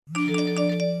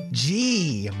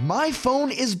my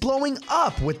phone is blowing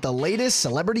up with the latest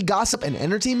celebrity gossip and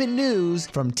entertainment news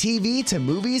from TV to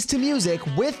movies to music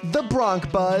with the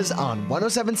Bronc Buzz on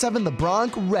 107.7 The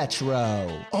Bronc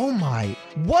Retro. Oh my,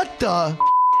 what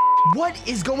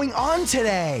is going on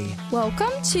today?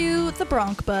 Welcome to the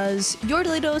Bronc Buzz, your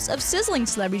daily dose of sizzling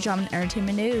celebrity drama and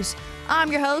entertainment news.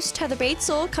 I'm your host, Heather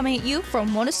Batezel, coming at you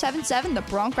from 107.7 The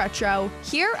Bronc Retro,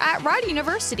 here at Rider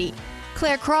University.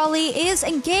 Claire Crawley is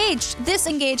engaged. This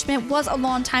engagement was a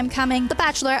long time coming. The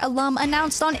Bachelorette alum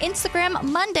announced on Instagram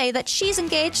Monday that she's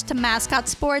engaged to Mascot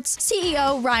Sports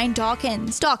CEO Ryan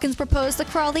Dawkins. Dawkins proposed to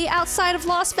Crawley outside of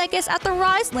Las Vegas at the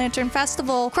Rise Lantern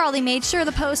Festival. Crawley made sure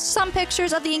to post some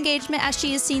pictures of the engagement as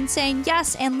she is seen saying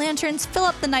yes, and lanterns fill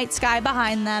up the night sky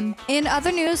behind them. In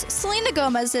other news, Selena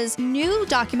Gomez's new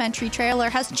documentary trailer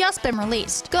has just been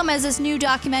released. Gomez's new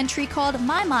documentary called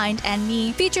My Mind and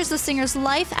Me features the singer's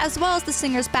life as well as the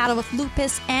singer's battle with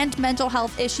lupus and mental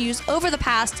health issues over the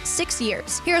past 6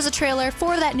 years. Here's a trailer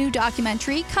for that new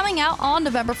documentary coming out on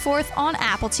November 4th on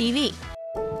Apple TV.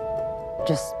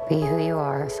 Just be who you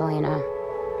are, Selena.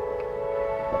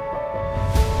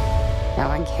 No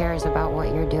one cares about what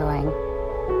you're doing.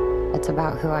 It's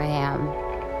about who I am.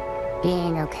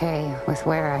 Being okay with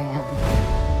where I am.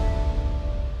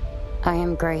 I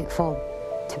am grateful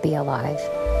to be alive.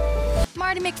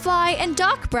 Marty McFly and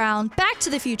Doc Brown, Back to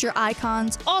the Future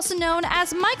icons, also known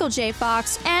as Michael J.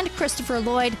 Fox and Christopher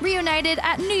Lloyd, reunited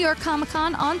at New York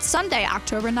Comic-Con on Sunday,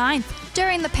 October 9th.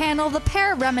 During the panel, the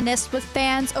pair reminisced with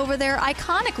fans over their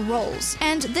iconic roles,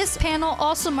 and this panel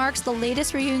also marks the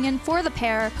latest reunion for the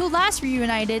pair, who last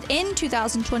reunited in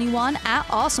 2021 at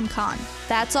AwesomeCon.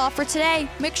 That's all for today.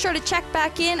 Make sure to check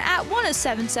back in at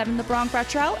 107.7 The Bronc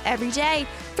Retro every day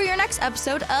for your next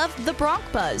episode of The Bronc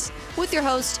Buzz, with your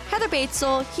host, Heather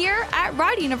Batezel, here at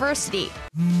Rider University.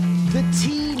 The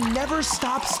tea never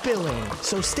stops spilling,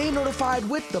 so stay notified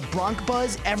with the Bronc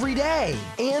Buzz every day.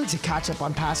 And to catch up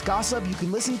on past gossip, you can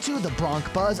listen to the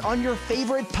Bronc Buzz on your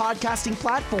favorite podcasting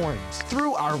platforms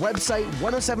through our website,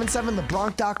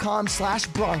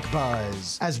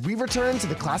 1077thebronc.com/BroncBuzz. As we return to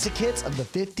the classic hits of the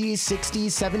 50s,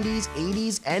 60s, 70s,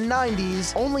 80s, and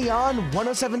 90s, only on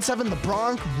 1077 The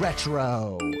Bronc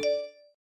Retro.